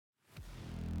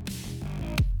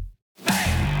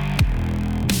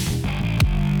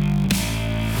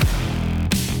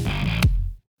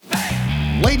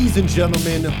Ladies and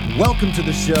gentlemen, welcome to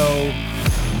the show.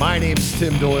 My name's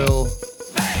Tim Doyle,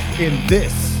 and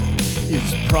this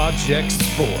is Project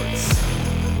Sports.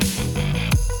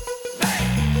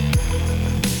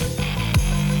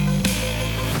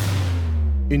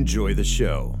 Enjoy the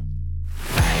show.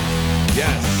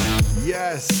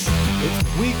 Yes,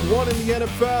 it's week 1 in the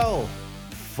NFL.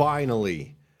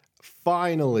 Finally.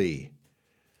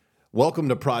 Welcome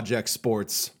to Project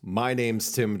Sports. My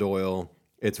name's Tim Doyle.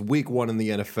 It's week 1 in the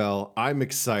NFL. I'm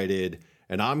excited,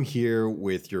 and I'm here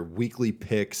with your weekly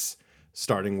picks,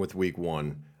 starting with week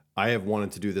 1. I have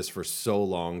wanted to do this for so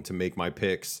long, to make my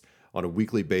picks on a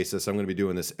weekly basis. I'm going to be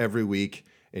doing this every week,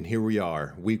 and here we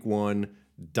are, week 1,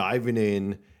 diving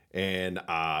in, and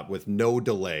with no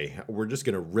delay. We're just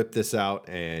going to rip this out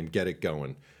and get it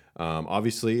going.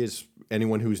 Obviously, as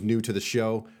anyone who's new to the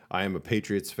show, I am a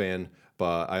Patriots fan,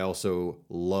 but I also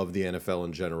love the NFL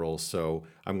in general, so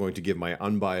I'm going to give my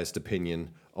unbiased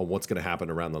opinion on what's going to happen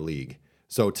around the league.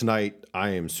 So tonight, I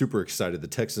am super excited. The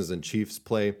Texans and Chiefs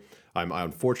play. I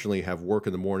unfortunately have work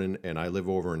in the morning, and I live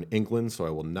over in England, so I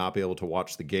will not be able to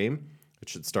watch the game. It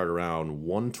should start around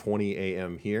 1:20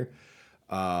 a.m. here,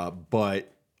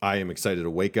 but I am excited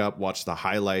to wake up, watch the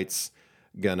highlights.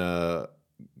 Gonna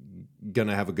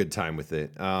have a good time with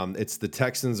it. It's the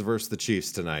Texans versus the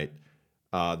Chiefs tonight.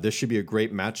 This should be a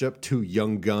great matchup. Two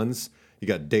young guns. You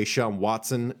got Deshaun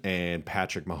Watson and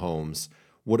Patrick Mahomes.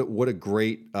 What a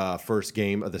great first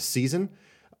game of the season.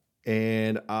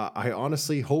 And I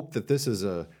honestly hope that this is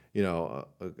a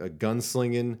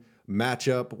gunslinging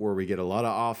matchup where we get a lot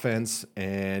of offense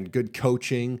and good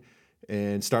coaching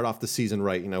and start off the season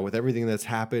right. With everything that's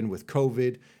happened with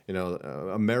COVID,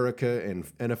 America and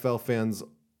NFL fans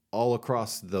all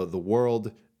across the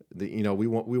world. We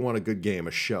want a good game,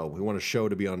 a show. We want a show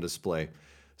to be on display.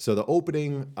 So the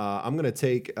opening, I'm going to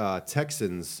take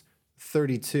Texans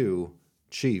 32,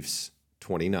 Chiefs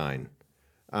 29.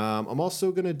 I'm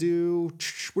also going to do,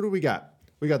 what do we got?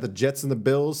 We got the Jets and the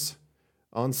Bills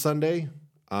on Sunday.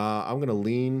 I'm going to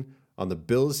lean on the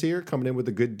Bills here, coming in with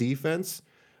a good defense.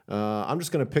 I'm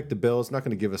just going to pick the Bills, not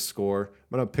going to give a score.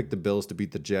 I'm going to pick the Bills to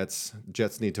beat the Jets.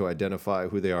 Jets need to identify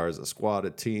who they are as a squad, a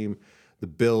team. The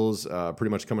Bills,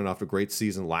 pretty much coming off a great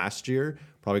season last year,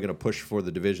 probably going to push for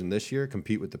the division this year,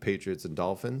 compete with the Patriots and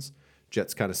Dolphins.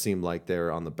 Jets kind of seem like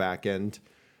they're on the back end.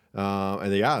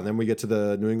 And then we get to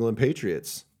the New England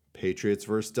Patriots. Patriots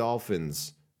versus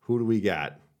Dolphins. Who do we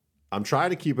got? I'm trying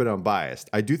to keep it unbiased.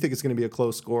 I do think it's going to be a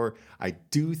close score. I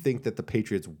do think that the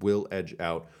Patriots will edge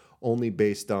out, only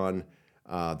based on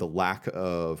the lack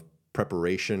of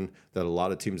preparation that a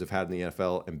lot of teams have had in the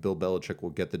NFL, and Bill Belichick will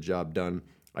get the job done.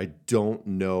 I don't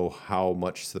know how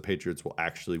much the Patriots will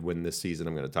actually win this season.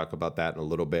 I'm going to talk about that in a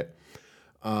little bit.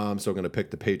 So I'm going to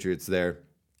pick the Patriots there.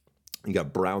 You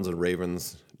got Browns and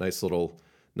Ravens. Nice little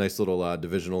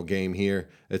divisional game here.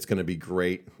 It's going to be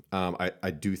great.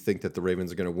 I do think that the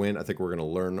Ravens are going to win. I think we're going to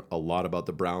learn a lot about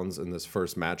the Browns in this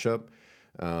first matchup.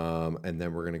 And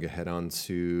then we're going to head on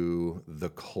to the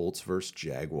Colts versus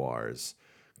Jaguars.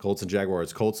 Colts and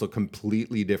Jaguars. Colts look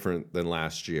completely different than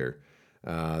last year.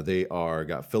 They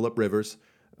got Phillip Rivers,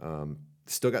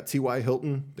 still got T.Y.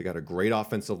 Hilton. They got a great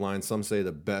offensive line. Some say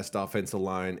the best offensive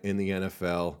line in the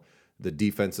NFL. The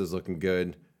defense is looking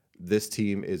good. This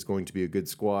team is going to be a good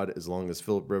squad as long as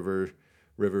Phillip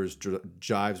Rivers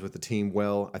jives with the team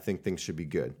well. I think things should be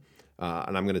good.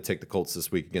 And I'm going to take the Colts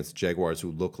this week against the Jaguars, who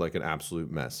look like an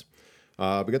absolute mess.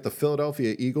 We got the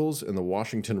Philadelphia Eagles and the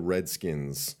Washington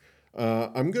Redskins.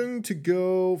 I'm going to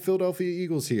go Philadelphia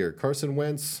Eagles here. Carson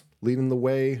Wentz leading the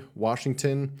way.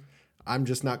 Washington, I'm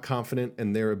just not confident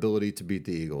in their ability to beat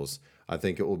the Eagles. I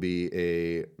think it will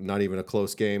be not even a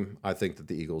close game. I think that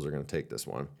the Eagles are going to take this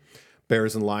one.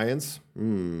 Bears and Lions.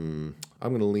 I'm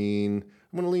going to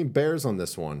lean Bears on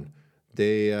this one.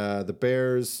 The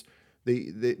Bears,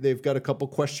 they've got a couple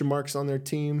question marks on their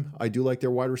team. I do like their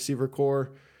wide receiver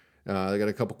core. They got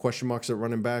a couple question marks at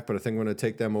running back, but I think I'm going to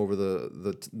take them over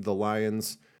the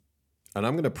Lions. And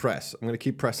I'm going to press. I'm going to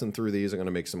keep pressing through these. I'm going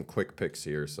to make some quick picks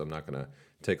here, so I'm not going to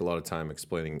take a lot of time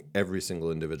explaining every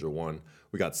single individual one.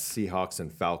 We got Seahawks and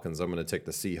Falcons. I'm going to take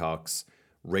the Seahawks.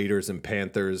 Raiders and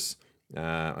Panthers.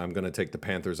 I'm going to take the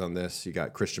Panthers on this. You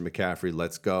got Christian McCaffrey.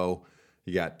 Let's go.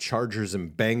 You got Chargers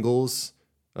and Bengals.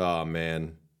 Oh,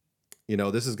 man.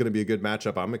 This is going to be a good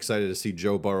matchup. I'm excited to see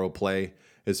Joe Burrow play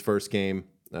his first game.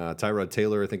 Tyrod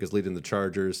Taylor, I think, is leading the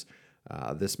Chargers.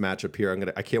 This matchup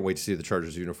here, I can't wait to see the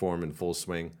Chargers uniform in full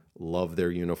swing. Love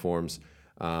their uniforms.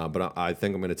 But I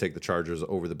think I'm going to take the Chargers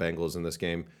over the Bengals in this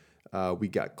game. We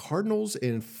got Cardinals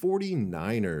and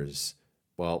 49ers.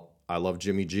 Well, I love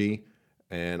Jimmy G.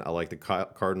 and I like the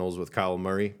Cardinals with Kyle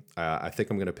Murray. I think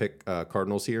I'm going to pick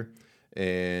Cardinals here.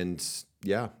 And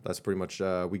yeah, that's pretty much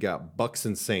we got Bucks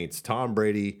and Saints, Tom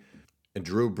Brady and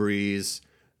Drew Brees.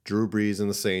 Drew Brees and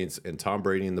the Saints, and Tom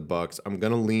Brady and the Bucks. I'm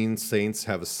going to lean Saints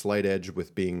have a slight edge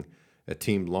with being a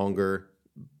team longer.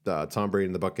 Tom Brady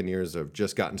and the Buccaneers have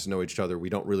just gotten to know each other. We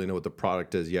don't really know what the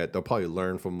product is yet. They'll probably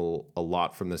learn from a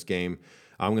lot from this game.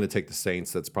 I'm going to take the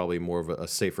Saints. That's probably more of a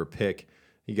safer pick.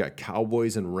 You got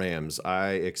Cowboys and Rams.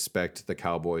 I expect the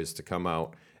Cowboys to come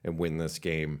out and win this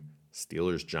game.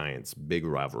 Steelers-Giants, big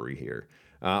rivalry here.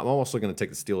 I'm also going to take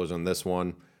the Steelers on this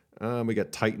one. We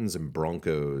got Titans and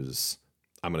Broncos.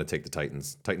 I'm going to take the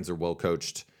Titans. Titans are well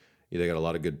coached. They got a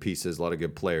lot of good pieces, a lot of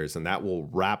good players, and that will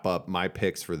wrap up my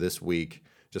picks for this week.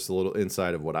 Just a little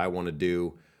insight of what I want to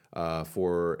do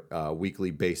for a weekly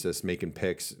basis, making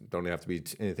picks. Don't have to be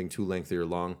anything too lengthy or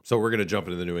long. So we're going to jump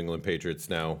into the New England Patriots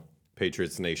now.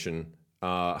 Patriots Nation.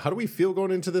 How do we feel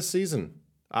going into this season?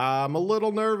 I'm a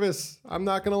little nervous. I'm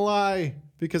not going to lie,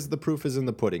 because the proof is in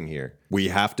the pudding here. We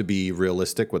have to be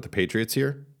realistic with the Patriots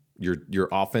here. Your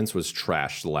offense was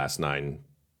trash the last 9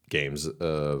 games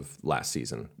of last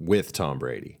season with Tom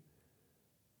Brady.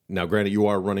 Now, granted, you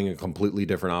are running a completely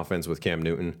different offense with Cam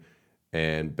Newton,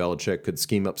 and Belichick could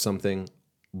scheme up something,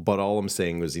 but all I'm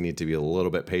saying is you need to be a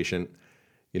little bit patient.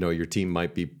 Your team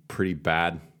might be pretty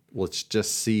bad. Let's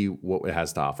just see what it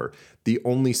has to offer. The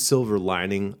only silver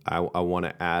lining I want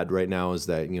to add right now is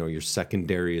that, your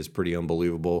secondary is pretty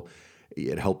unbelievable.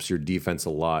 It helps your defense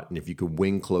a lot, and if you can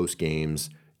win close games,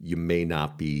 you may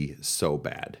not be so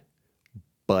bad.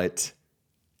 But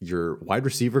your wide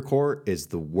receiver core is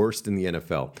the worst in the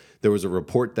NFL. There was a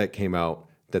report that came out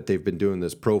that they've been doing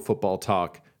this Pro Football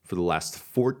Talk for the last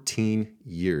 14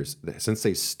 years, since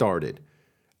they started.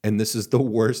 And this is the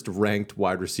worst ranked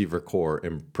wide receiver core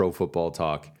in Pro Football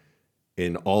Talk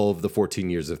in all of the 14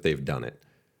 years that they've done it.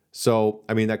 So,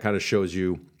 that kind of shows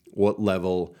you what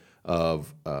level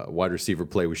of wide receiver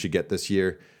play we should get this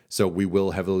year. So we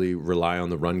will heavily rely on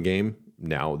the run game.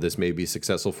 Now, this may be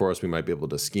successful for us. We might be able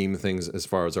to scheme things as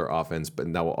far as our offense,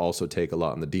 but that will also take a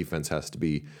lot, and the defense has to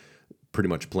be pretty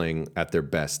much playing at their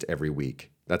best every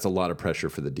week. That's a lot of pressure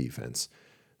for the defense.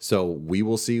 So we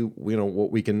will see,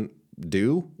 what we can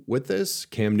do with this.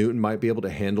 Cam Newton might be able to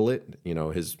handle it.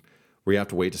 We have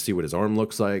to wait to see what his arm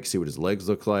looks like, see what his legs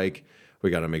look like.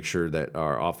 We got to make sure that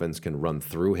our offense can run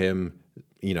through him.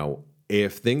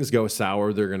 If things go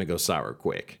sour, they're going to go sour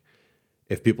quick.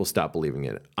 If people stop believing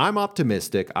in it. I'm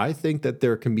optimistic. I think that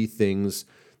there can be things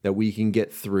that we can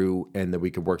get through and that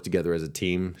we can work together as a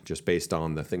team just based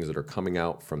on the things that are coming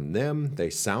out from them. They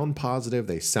sound positive.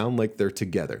 They sound like they're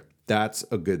together. That's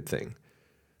a good thing.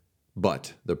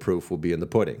 But the proof will be in the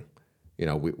pudding.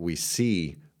 We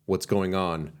see what's going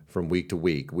on from week to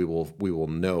week. We will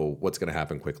know what's going to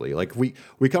happen quickly. Like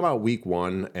we come out week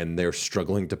 1 and they're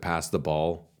struggling to pass the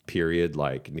ball, period.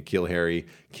 Like N'Keal Harry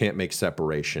can't make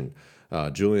separation.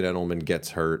 Julian Edelman gets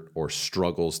hurt or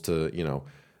struggles to,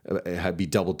 be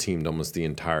double teamed almost the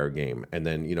entire game. And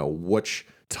then, which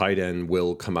tight end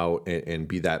will come out and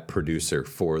be that producer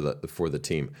for the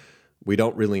team? We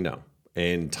don't really know.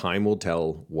 And time will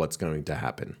tell what's going to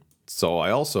happen. So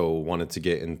I also wanted to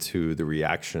get into the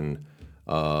reaction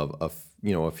of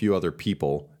a few other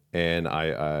people. And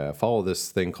I follow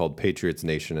this thing called Patriots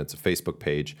Nation. It's a Facebook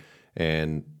page.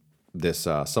 And this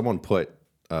someone put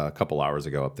a couple hours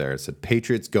ago up there. It said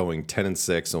Patriots going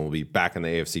 10-6 and we'll be back in the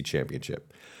AFC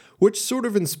Championship, which sort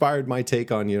of inspired my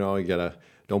take on, you gotta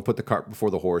don't put the cart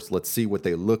before the horse. Let's see what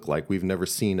they look like. We've never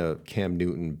seen a Cam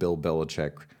Newton, Bill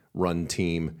Belichick run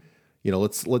team.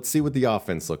 Let's see what the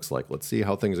offense looks like. Let's see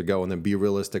how things are going, and then be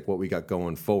realistic what we got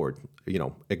going forward.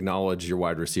 Acknowledge your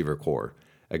wide receiver core,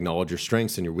 acknowledge your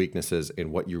strengths and your weaknesses,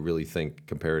 and what you really think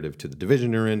comparative to the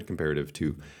division you're in, comparative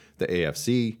to the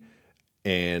AFC.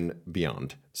 And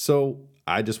beyond. So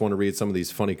I just want to read some of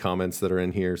these funny comments that are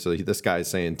in here. So this guy is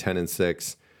saying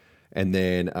 10-6, and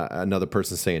then another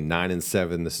person saying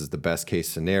 9-7. This is the best case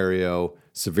scenario.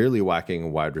 Severely whacking a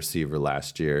wide receiver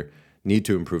last year. Need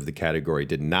to improve the category.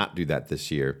 Did not do that this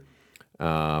year.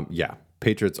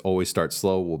 Patriots always start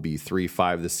slow. Will be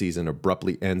 3-5 this season.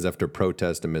 Abruptly ends after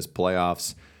protest and miss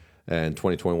playoffs. And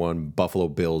 2021 Buffalo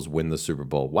Bills win the Super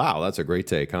Bowl. Wow, that's a great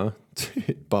take, huh?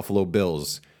 Buffalo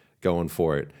Bills. Going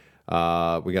for it.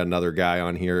 We got another guy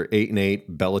on here.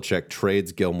 8-8. Belichick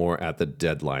trades Gilmore at the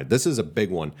deadline. This is a big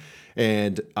one.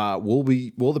 And will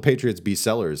the Patriots be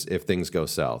sellers if things go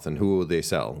south? And who will they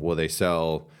sell? Will they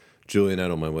sell Julian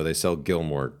Edelman? Will they sell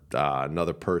Gilmore?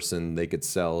 Another person they could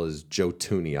sell is Joe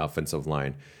Thuney, offensive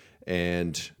line.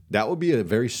 And That would be a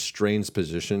very strange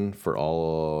position for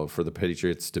the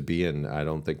Patriots to be in. I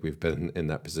don't think we've been in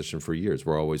that position for years.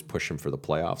 We're always pushing for the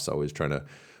playoffs, always trying to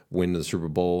win the Super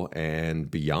Bowl and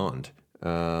beyond.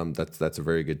 That's a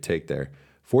very good take there.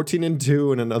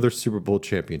 14-2 and another Super Bowl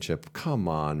championship. Come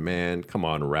on, man. Come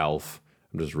on, Ralph.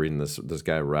 I'm just reading this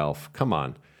guy, Ralph. Come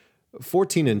on.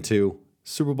 14-2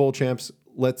 Super Bowl champs.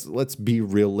 Let's be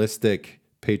realistic,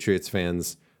 Patriots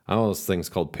fans. I know this thing's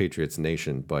called Patriots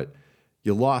Nation, but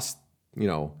you lost,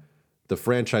 the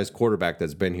franchise quarterback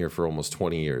that's been here for almost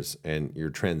 20 years, and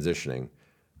you're transitioning.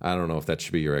 I don't know if that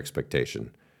should be your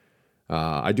expectation.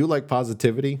 I do like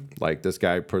positivity. Like this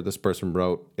person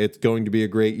wrote, it's going to be a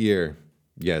great year.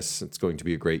 Yes, it's going to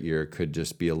be a great year. It could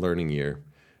just be a learning year,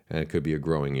 and it could be a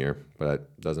growing year,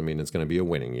 but doesn't mean it's going to be a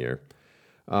winning year.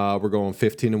 We're going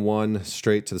 15-1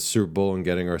 straight to the Super Bowl and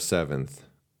getting our 7th.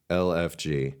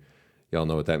 LFG. Y'all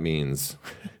know what that means.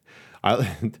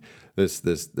 This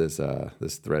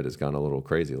thread has gone a little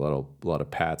crazy. A lot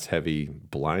of Pats heavy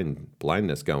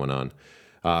blindness going on.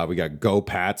 We got Go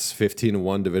Pats,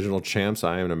 15-1 divisional champs.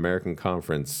 I am an American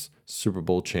Conference Super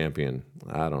Bowl champion.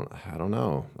 I don't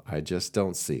know. I just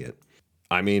don't see it.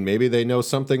 I mean, maybe they know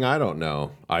something I don't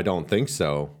know. I don't think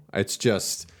so. It's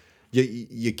just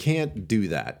you can't do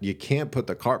that. You can't put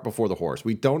the cart before the horse.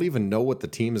 We don't even know what the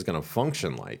team is going to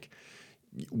function like.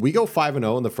 We go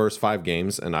 5-0 in the first 5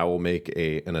 games, and I will make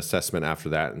an assessment after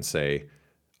that and say,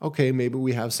 okay, maybe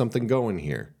we have something going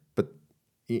here. But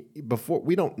before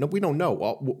we don't know.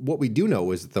 What we do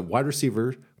know is that the wide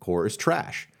receiver core is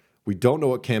trash. We don't know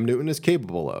what Cam Newton is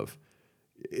capable of.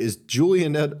 Is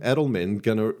Julian Edelman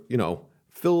gonna,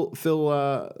 fill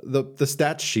the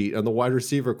stats sheet on the wide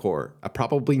receiver core?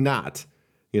 Probably not.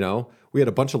 We had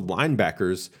a bunch of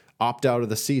linebackers opt out of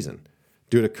the season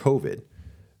due to COVID.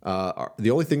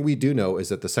 The only thing we do know is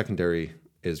that the secondary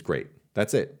is great.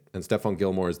 That's it. And Stephon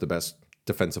Gilmore is the best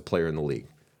defensive player in the league.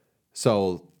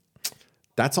 So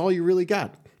that's all you really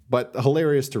got. But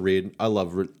hilarious to read. I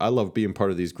love being part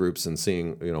of these groups and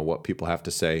seeing what people have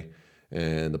to say.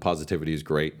 And the positivity is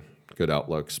great, good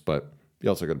outlooks, but you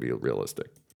also got to be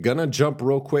realistic. Gonna jump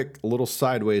real quick, a little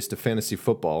sideways to fantasy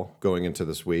football going into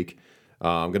this week.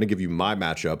 I'm going to give you my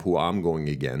matchup, who I'm going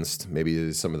against.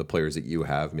 Maybe some of the players that you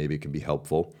have, maybe it can be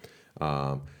helpful.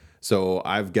 So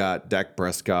I've got Dak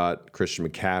Prescott, Christian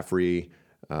McCaffrey,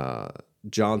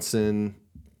 Johnson,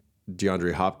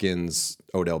 DeAndre Hopkins,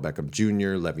 Odell Beckham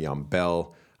Jr., Le'Veon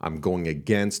Bell. I'm going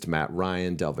against Matt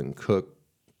Ryan, Dalvin Cook,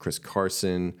 Chris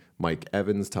Carson, Mike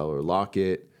Evans, Tyler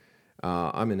Lockett.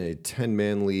 I'm in a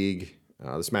 10-man league.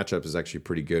 This matchup is actually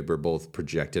pretty good. We're both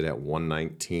projected at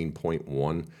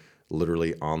 119.1.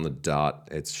 Literally on the dot.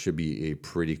 It should be a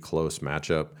pretty close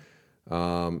matchup.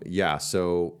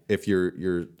 So if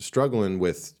you're struggling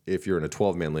if you're in a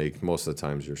 12-man league, most of the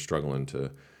times you're struggling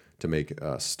to make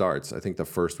starts. I think the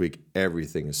first week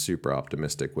everything is super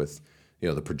optimistic with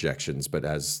the projections, but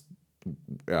as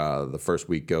the first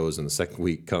week goes and the second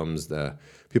week comes, the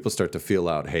people start to feel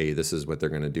out, hey, this is what they're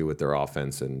going to do with their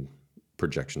offense, and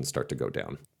projections start to go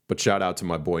down. But shout out to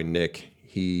my boy Nick.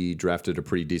 He drafted a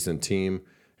pretty decent team.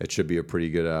 It should be a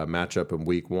pretty good matchup in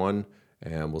week 1,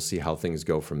 and we'll see how things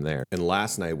go from there. And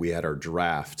last night we had our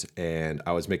draft, and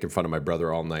I was making fun of my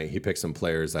brother all night. He picked some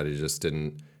players that I just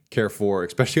didn't care for,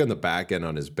 especially on the back end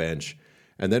on his bench.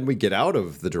 And then we get out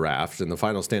of the draft, and the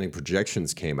final standing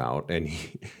projections came out, and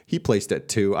he placed at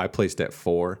 2, I placed at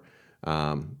 4.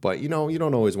 But you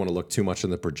don't always want to look too much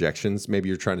in the projections. Maybe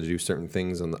you're trying to do certain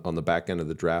things on the back end of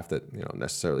the draft that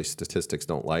necessarily statistics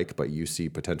don't like, but you see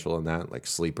potential in that, like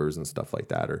sleepers and stuff like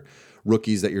that, or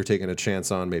rookies that you're taking a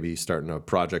chance on. Maybe starting a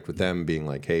project with them, being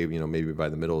like, hey, maybe by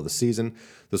the middle of the season,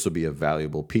 this will be a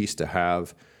valuable piece to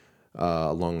have.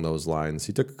 Along those lines,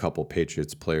 he took a couple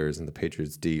Patriots players in the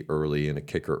Patriots D early and a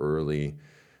kicker early.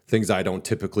 Things I don't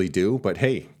typically do, but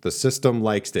hey, the system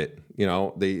likes it.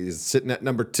 He's sitting at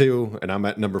number 2 and I'm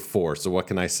at number 4. So what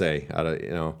can I say?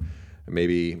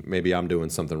 Maybe I'm doing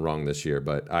something wrong this year,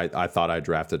 but I thought I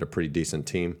drafted a pretty decent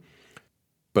team.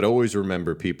 But always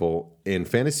remember, people, in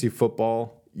fantasy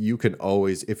football, you can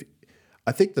always,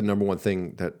 I think the number one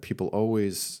thing that people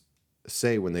always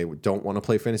say when they don't want to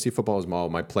play fantasy football is,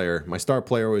 my star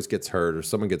player always gets hurt, or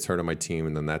someone gets hurt on my team,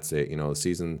 and then that's it. The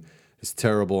season is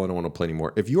terrible. I don't want to play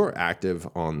anymore. If you are active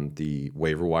on the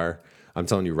waiver wire, I'm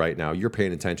telling you right now, you're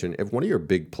paying attention. If one of your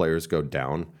big players go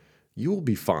down, you will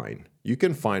be fine. You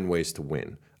can find ways to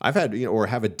win. I've had, or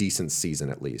have a decent season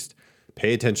at least.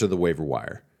 Pay attention to the waiver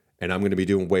wire. And I'm going to be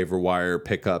doing waiver wire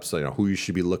pickups, who you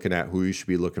should be looking at, who you should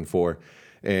be looking for,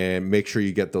 and make sure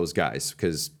you get those guys,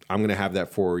 because I'm going to have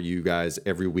that for you guys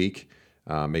every week.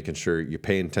 making sure you're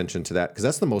paying attention to that, because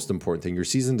that's the most important thing. Your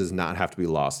season does not have to be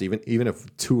lost, even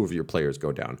if two of your players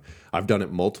go down. I've done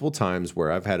it multiple times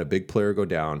where I've had a big player go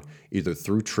down, either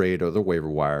through trade or the waiver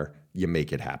wire. You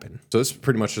make it happen. So this is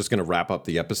pretty much just going to wrap up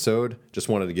the episode. Just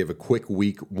wanted to give a quick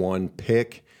week 1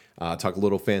 pick, talk a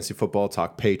little fantasy football,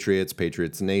 talk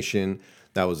Patriots Nation.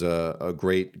 That was a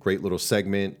great little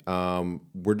segment.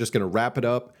 We're just going to wrap it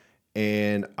up.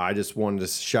 And I just wanted to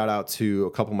shout out to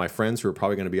a couple of my friends who are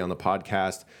probably going to be on the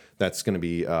podcast. That's going to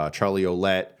be Charlie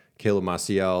Olette, Caleb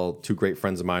Maciel, 2 great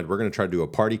friends of mine. We're going to try to do a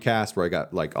party cast where I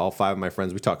got like all 5 of my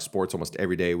friends. We talk sports almost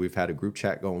every day. We've had a group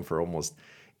chat going for almost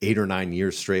 8 or 9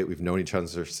 years straight. We've known each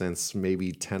other since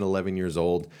maybe 10, 11 years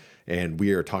old, and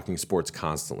we are talking sports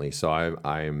constantly. So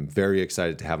I am very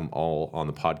excited to have them all on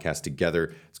the podcast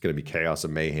together. It's going to be chaos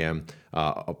and mayhem.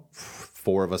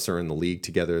 4 of us are in the league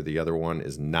together. The other one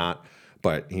is not,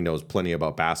 but he knows plenty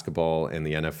about basketball and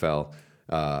the NFL.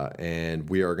 And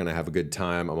we are going to have a good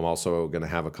time. I'm also going to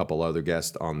have a couple other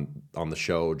guests on the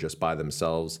show just by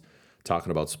themselves talking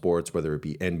about sports, whether it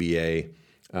be NBA.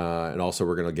 And also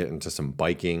we're going to get into some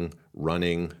biking,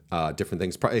 running, different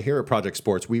things. Here at Project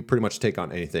Sports, we pretty much take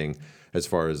on anything as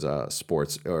far as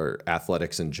sports or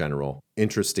athletics in general.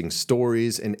 Interesting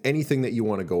stories and anything that you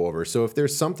want to go over. So if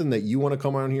there's something that you want to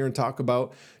come on here and talk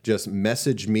about, just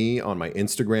message me on my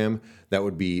Instagram. That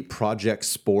would be Project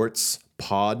Sports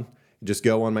Pod. Just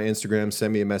go on my Instagram,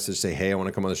 send me a message, say, hey, I want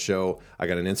to come on the show. I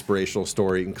got an inspirational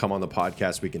story. You can come on the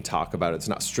podcast. We can talk about it. It's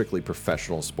not strictly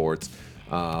professional sports.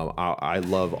 I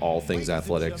love all things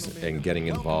athletics and getting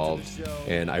involved,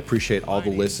 and I appreciate all the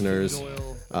listeners.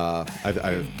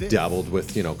 I've dabbled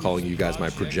with, calling you guys my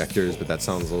projectors, but that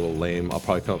sounds a little lame. I'll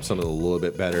probably come up with something a little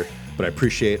bit better, but I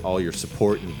appreciate all your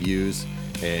support and views,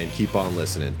 and keep on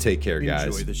listening. Take care, guys.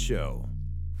 Enjoy the show.